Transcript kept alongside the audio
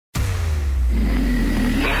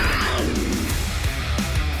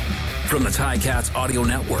From the Ticats Audio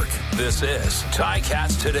Network, this is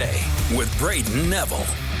Ticats Today with Braden Neville.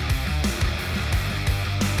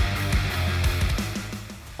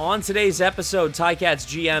 On today's episode, Ticats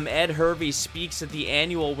GM Ed Hervey speaks at the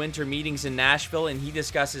annual winter meetings in Nashville, and he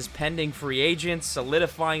discusses pending free agents,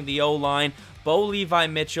 solidifying the O-line, Levi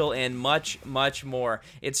Mitchell, and much, much more.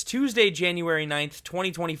 It's Tuesday, January 9th,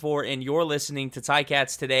 2024, and you're listening to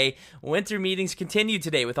Ticats Today. Winter meetings continue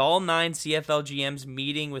today with all 9 CFL GMs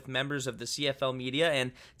meeting with members of the CFL media,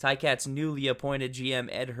 and Ticats' newly appointed GM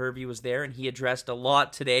Ed Hervey was there, and he addressed a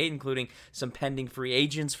lot today, including some pending free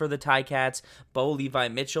agents for the Ticats, Levi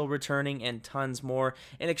Mitchell returning, and tons more.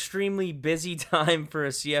 An extremely busy time for a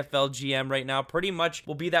CFL GM right now. Pretty much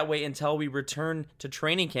will be that way until we return to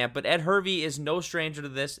training camp, but Ed Hervey is no stranger to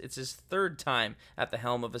this. It's his third time at the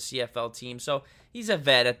helm of a CFL team, so he's a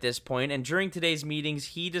vet at this point. And during today's meetings,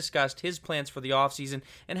 he discussed his plans for the offseason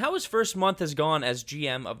and how his first month has gone as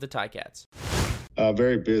GM of the Ticats.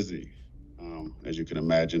 Very busy, as you can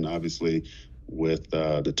imagine, obviously, with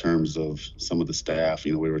the terms of some of the staff.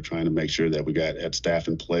 We were trying to make sure that we had staff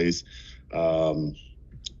in place,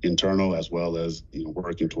 internal as well as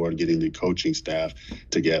working toward getting the coaching staff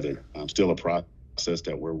together. Still a process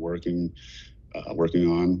that we're working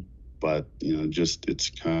on, but it's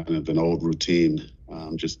kind of an old routine,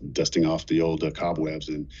 just dusting off the old cobwebs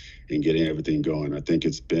and getting everything going. I think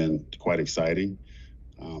it's been quite exciting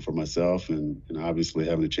for myself, and obviously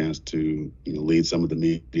having a chance to lead some of the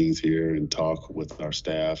meetings here and talk with our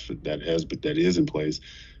staff that is in place.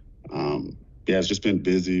 It's just been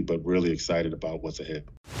busy, but really excited about what's ahead.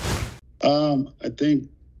 I think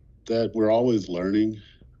that we're always learning.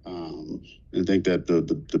 I think that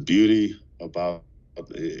the beauty about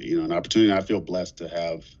an opportunity, I feel blessed to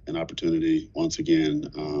have an opportunity once again.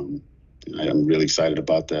 I'm really excited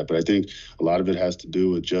about that, but I think a lot of it has to do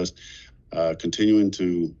with just continuing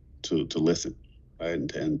to listen,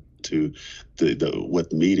 right, and to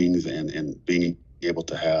with meetings and being able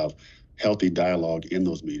to have healthy dialogue in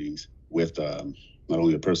those meetings with not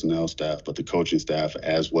only the personnel staff, but the coaching staff,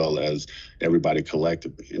 as well as everybody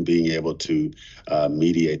collectively, and being able to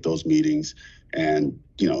mediate those meetings and,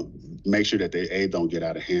 make sure that they don't get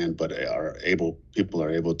out of hand, but people are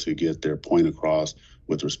able to get their point across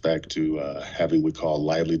with respect to having what we call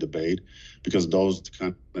lively debate, because those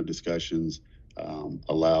kind of discussions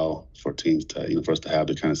allow for teams to, for us to have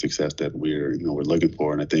the kind of success that we're looking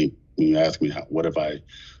for. And I think when you ask me what have I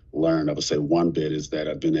learned, I would say one bit is that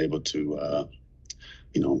I've been able to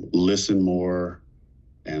listen more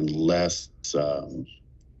and less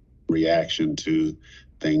reaction to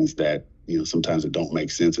things that, sometimes it don't make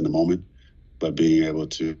sense in the moment, but being able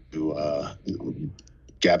to,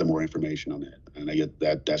 gather more information on it. And I get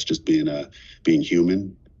that's just being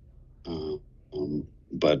human.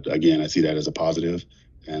 But again, I see that as a positive,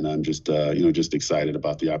 and I'm just, just excited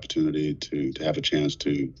about the opportunity to have a chance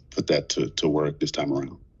to put that to work this time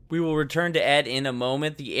around. We will return to Ed in a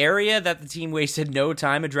moment. The area that the team wasted no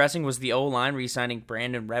time addressing was the O-line, re-signing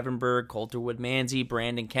Brandon Revenberg, Coulter Wood-Manzi,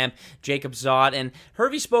 Brandon Kemp, Jacob Zott, and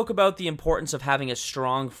Hervey spoke about the importance of having a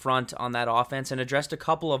strong front on that offense and addressed a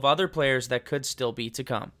couple of other players that could still be to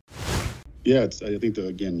come. Yeah, I think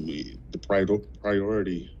the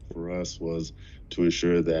priority for us was to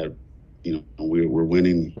ensure that we're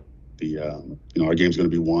winning our game's going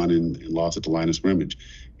to be won and lost at the line of scrimmage.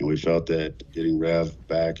 And we felt that getting Rev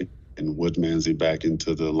back and Wood-Manzi back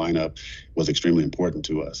into the lineup was extremely important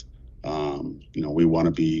to us. We want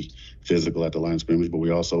to be physical at the line of scrimmage, but we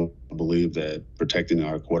also believe that protecting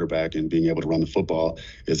our quarterback and being able to run the football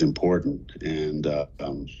is important. And,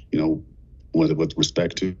 with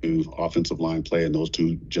respect to offensive line play and those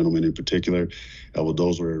two gentlemen in particular,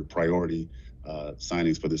 those were priority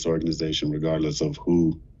signings for this organization, regardless of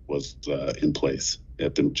who was in place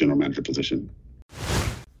at the general manager position.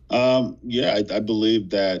 I believe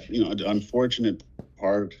that, the unfortunate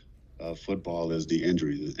part of football is the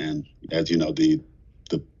injuries. And as you know, the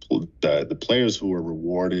players who were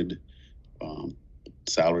rewarded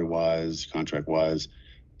salary-wise, contract-wise,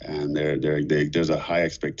 and there's a high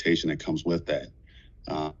expectation that comes with that.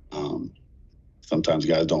 Sometimes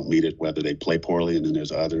guys don't meet it, whether they play poorly, and then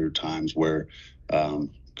there's other times where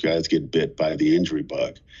guys get bit by the injury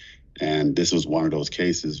bug. And this was one of those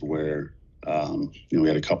cases where we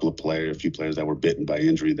had a few players that were bitten by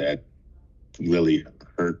injury that really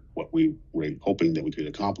hurt what we were hoping that we could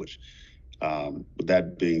accomplish. With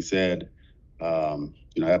that being said,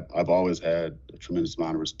 I've always had a tremendous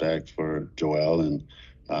amount of respect for Joel, and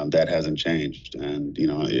that hasn't changed. And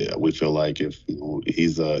we feel like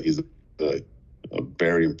he's a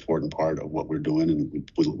very important part of what we're doing,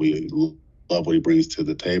 and we love what he brings to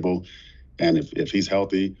the table. And if he's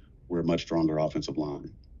healthy, we're a much stronger offensive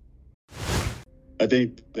line. I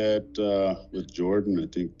think that with Jordan, I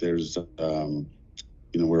think there's,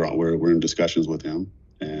 we're in discussions with him,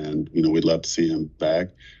 and we'd love to see him back.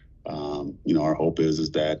 Our hope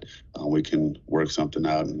is that we can work something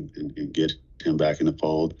out and get him back in the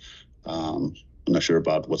fold. I'm not sure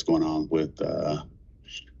about what's going on with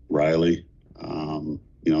Riley.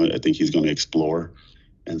 I think he's going to explore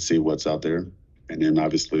and see what's out there. And then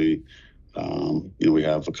obviously, we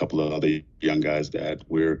have a couple of other young guys that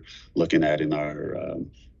we're looking at in our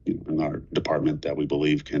department that we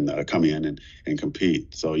believe can come in and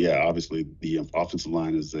compete. So yeah, obviously the offensive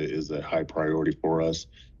line is a high priority for us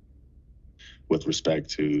with respect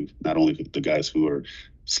to not only the guys who are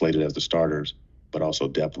slated as the starters, but also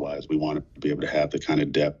depth-wise. We want to be able to have the kind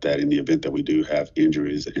of depth that in the event that we do have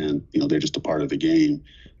injuries and, they're just a part of the game,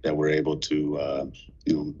 that we're able to,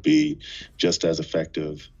 be just as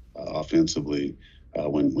effective offensively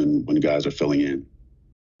when guys are filling in.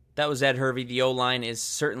 That was Ed Hervey. The O-line is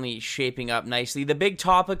certainly shaping up nicely. The big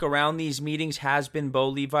topic around these meetings has been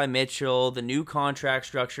Levi Mitchell, the new contract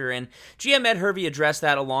structure, and GM Ed Hervey addressed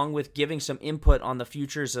that along with giving some input on the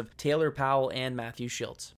futures of Taylor Powell and Matthew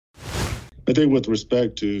Schultz. I think with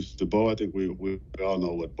respect to Bo, I think we all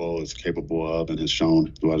know what Bo is capable of and has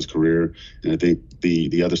shown throughout his career. And I think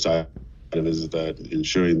the other side of it is that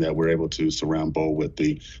ensuring that we're able to surround Bo with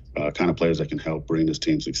the kind of players that can help bring this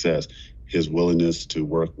team success. His willingness to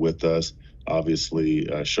work with us obviously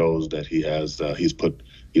shows that he's put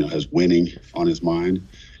has winning on his mind,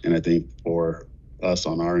 and I think for us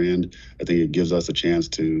on our end, I think it gives us a chance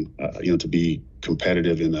to to be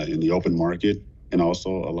competitive in the open market, and also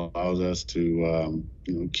allows us to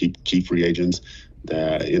keep free agents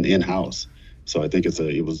that in-house. So I think it's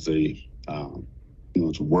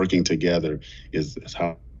working together is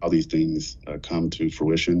how these things come to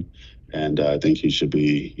fruition. And I think he should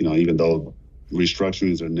be, even though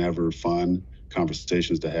restructurings are never fun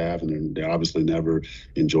conversations to have, and they're obviously never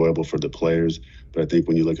enjoyable for the players, but I think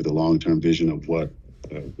when you look at the long-term vision of what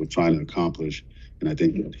we're trying to accomplish, and I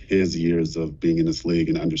think his years of being in this league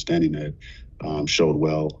and understanding that showed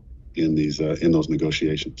well in those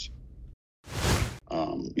negotiations.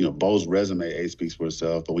 Bo's resume speaks for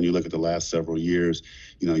itself, but when you look at the last several years,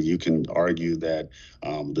 you can argue that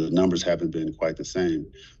the numbers haven't been quite the same.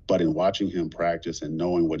 But in watching him practice and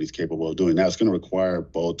knowing what he's capable of doing, now it's going to require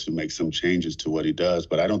Bo to make some changes to what he does,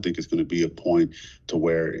 but I don't think it's going to be a point to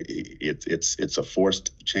where it's a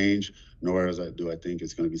forced change, nor do I think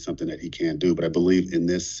it's going to be something that he can't do. But I believe in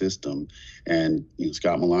this system, and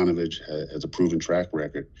Scott Milanovic has a proven track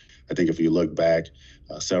record. I think if you look back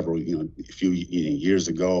a few years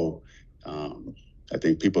ago, I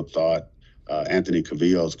think people thought Anthony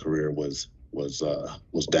Cavillo's career was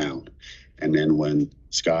down, and then when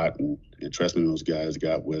Scott and Trestman and those guys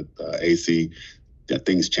got with AC, that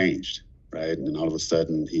things changed, right? And then all of a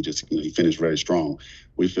sudden he just he finished very strong.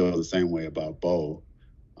 We feel the same way about Bo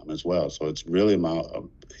as well. So it's really about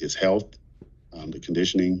his health, the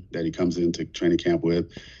conditioning that he comes into training camp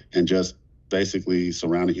with, and just basically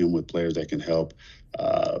surrounding him with players that can help,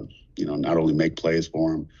 not only make plays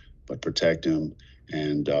for him, but protect him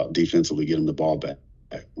and defensively get him the ball back.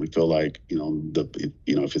 We feel like,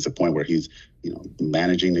 if it's a point where he's,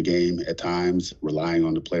 managing the game at times, relying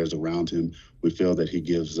on the players around him, we feel that he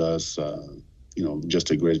gives us,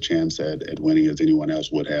 just as great a chance at winning as anyone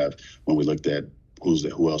else would have when we looked at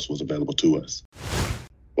who else was available to us.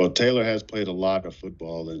 Well, Taylor has played a lot of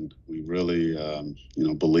football, and we really,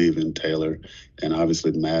 believe in Taylor. And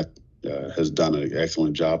obviously, Matt has done an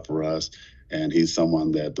excellent job for us, and he's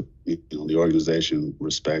someone that the organization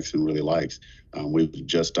respects and really likes. We've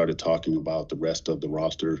just started talking about the rest of the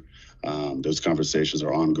roster. Those conversations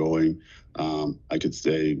are ongoing. I could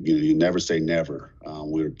say, you never say never.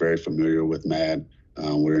 We're very familiar with Matt.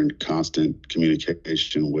 We're in constant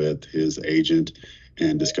communication with his agent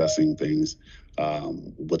and discussing things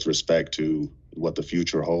with respect to what the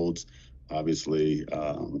future holds. Obviously,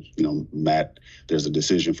 Matt, there's a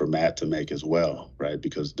decision for Matt to make as well, right?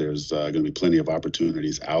 Because there's going to be plenty of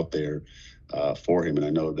opportunities out there for him. And I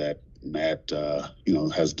know that Matt,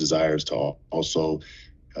 has desires to also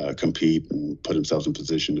compete and put himself in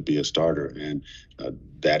position to be a starter. And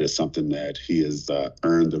that is something that he has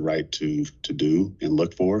earned the right to do and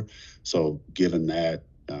look for. So given that,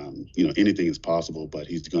 anything is possible, but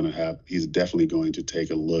he's definitely going to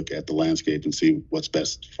take a look at the landscape and see what's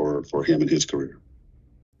best for him and his career.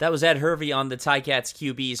 That was Ed Hervey on the Ticats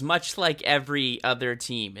QBs. Much like every other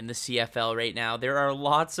team in the CFL right now, there are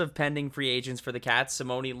lots of pending free agents for the Cats.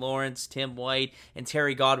 Simone Lawrence, Tim White, and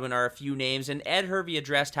Terry Godwin are a few names, and Ed Hervey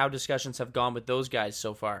addressed how discussions have gone with those guys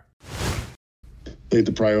so far. think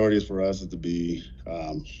the priorities for us is to be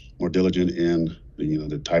more diligent in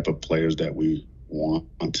the type of players that we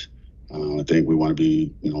want. I think we want to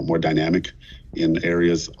be more dynamic in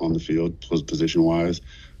areas on the field, position wise.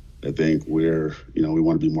 I think we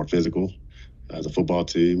want to be more physical as a football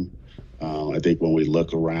team. I think when we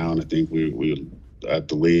look around, I think we at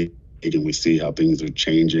the league and we see how things are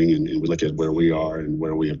changing, and we look at where we are and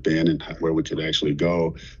where we have been and where we could actually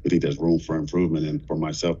go. We think there's room for improvement. And for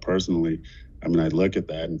myself personally, I look at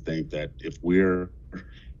that and think that if we're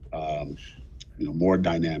more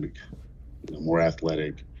dynamic, more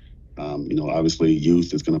athletic, obviously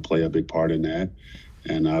youth is going to play a big part in that.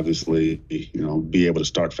 And obviously, be able to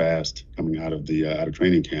start fast coming out of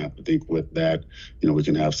training camp. I think with that, we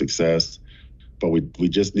can have success. But we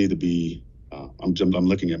just need to be. I'm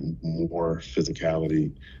looking at more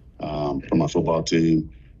physicality from our football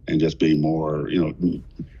team, and just being more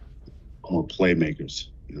playmakers,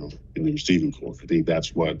 in the receiving corps. I think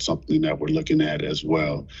that's something that we're looking at as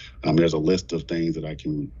well. There's a list of things that I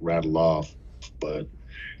can rattle off, but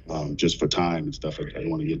just for time and stuff, I don't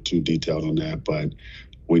want to get too detailed on that. But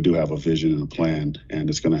we do have a vision and a plan, and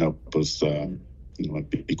it's going to help us,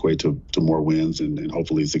 equate to more wins and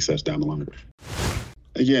hopefully success down the line.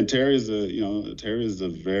 Again, Terry is a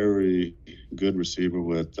very good receiver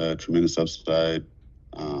with tremendous upside.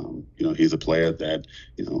 He's a player that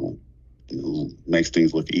makes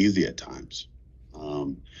things look easy at times.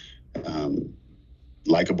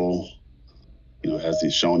 Likable, as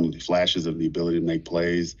he's shown flashes of the ability to make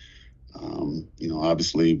plays.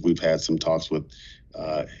 Obviously we've had some talks with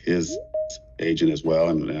his agent as well,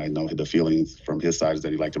 and I know the feelings from his side is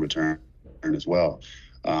that he'd like to return as well.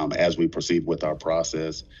 As we proceed with our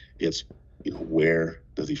process, it's, where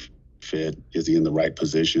does he fit? Is he in the right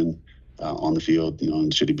position on the field?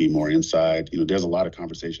 And should he be more inside? There's a lot of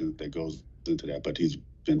conversation that goes into that, but he's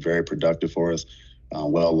been very productive for us,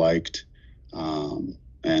 well liked. And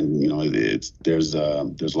there's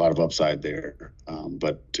a lot of upside there,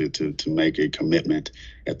 but to make a commitment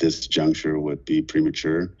at this juncture would be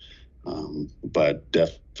premature. But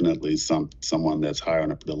definitely someone that's high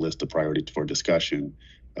on the list of priority for discussion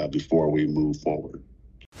before we move forward.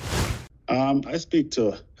 I speak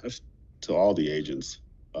to all the agents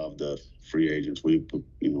of the free agents. We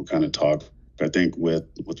kind of talk. I think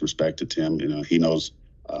with respect to Tim, he knows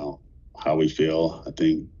how we feel. I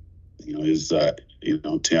think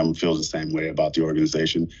Tim feels the same way about the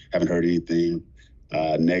organization. Haven't heard anything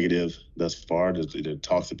negative thus far. The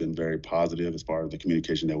talks have been very positive as far as the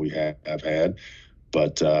communication that we have had.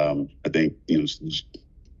 But I think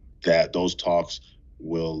that those talks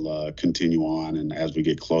will continue on, and as we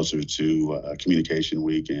get closer to communication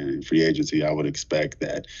week and free agency, I would expect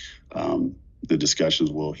that the discussions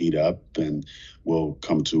will heat up and we'll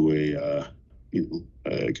come to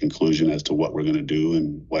a conclusion as to what we're going to do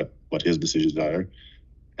and what his decisions are.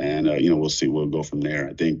 And we'll see. We'll go from there.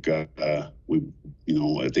 I think I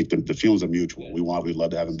think the feelings are mutual. We'd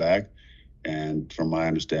love to have him back, and from my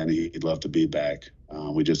understanding, he'd love to be back.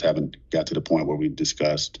 We just haven't got to the point where we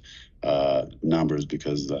discussed numbers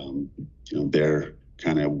because they're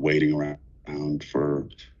kind of waiting around for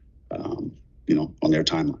on their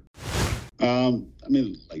timeline.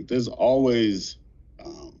 There's always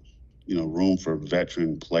room for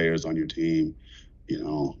veteran players on your team,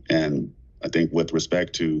 and I think with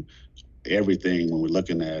respect to everything, when we're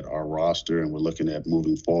looking at our roster and we're looking at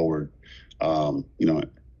moving forward,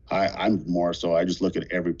 I'm more so, I just look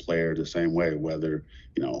at every player the same way, whether,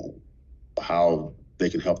 how they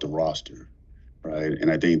can help the roster, right? And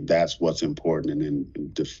I think that's what's important. And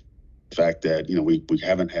then the fact that, we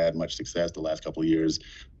haven't had much success the last couple of years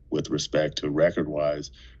with respect to record-wise,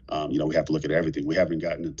 we have to look at everything. We haven't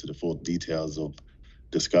gotten into the full details of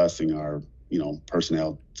discussing our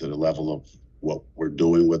personnel to the level of what we're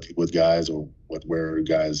doing with guys or where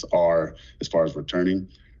guys are as far as returning.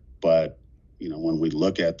 But, when we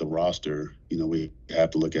look at the roster, we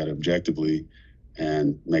have to look at it objectively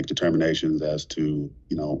and make determinations as to,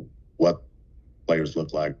 what players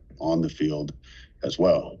look like on the field as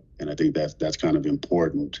well. And I think that's kind of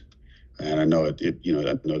important. And I know I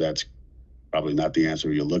know that's probably not the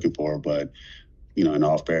answer you're looking for, but, in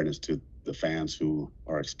all fairness to the fans who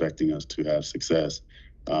are expecting us to have success,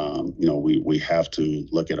 we have to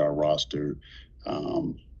look at our roster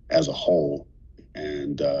as a whole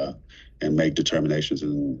and make determinations,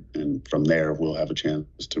 and from there we'll have a chance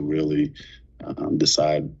to really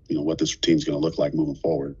decide what this team's going to look like moving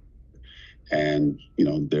forward. And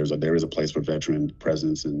there is a place for veteran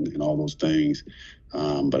presence and all those things,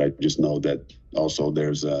 but I just know that also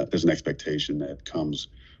there's an expectation that comes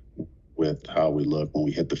with how we look when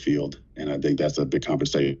we hit the field, and I think that's a big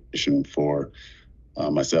conversation for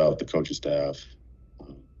myself, the coaching staff,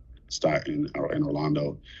 Stockton, and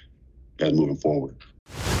Orlando as moving forward.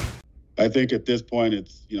 I think at this point,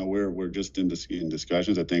 it's we're just in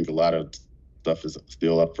discussions. I think a lot of stuff is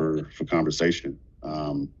still up for conversation.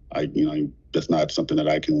 That's not something that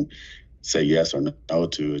I can say yes or no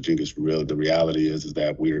to. I think it's really the reality is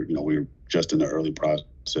that we're just in the early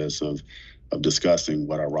process of discussing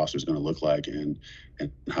what our roster is going to look like and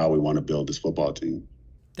how we want to build this football team.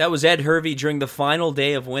 That was Ed Hervey during the final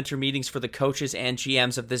day of winter meetings for the coaches and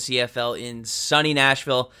GMs of the CFL in sunny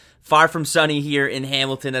Nashville. Far from sunny here in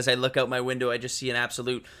Hamilton. As I look out my window, I just see an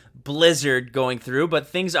absolute blizzard going through, but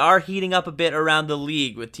things are heating up a bit around the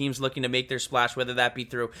league with teams looking to make their splash, whether that be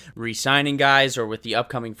through re-signing guys or with the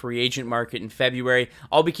upcoming free agent market in February.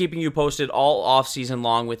 I'll be keeping you posted all offseason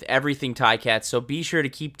long with everything Ticats, so be sure to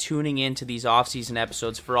keep tuning in to these offseason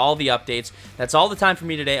episodes for all the updates. That's all the time for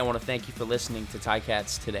me today. I want to thank you for listening to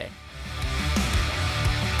Ticats Today.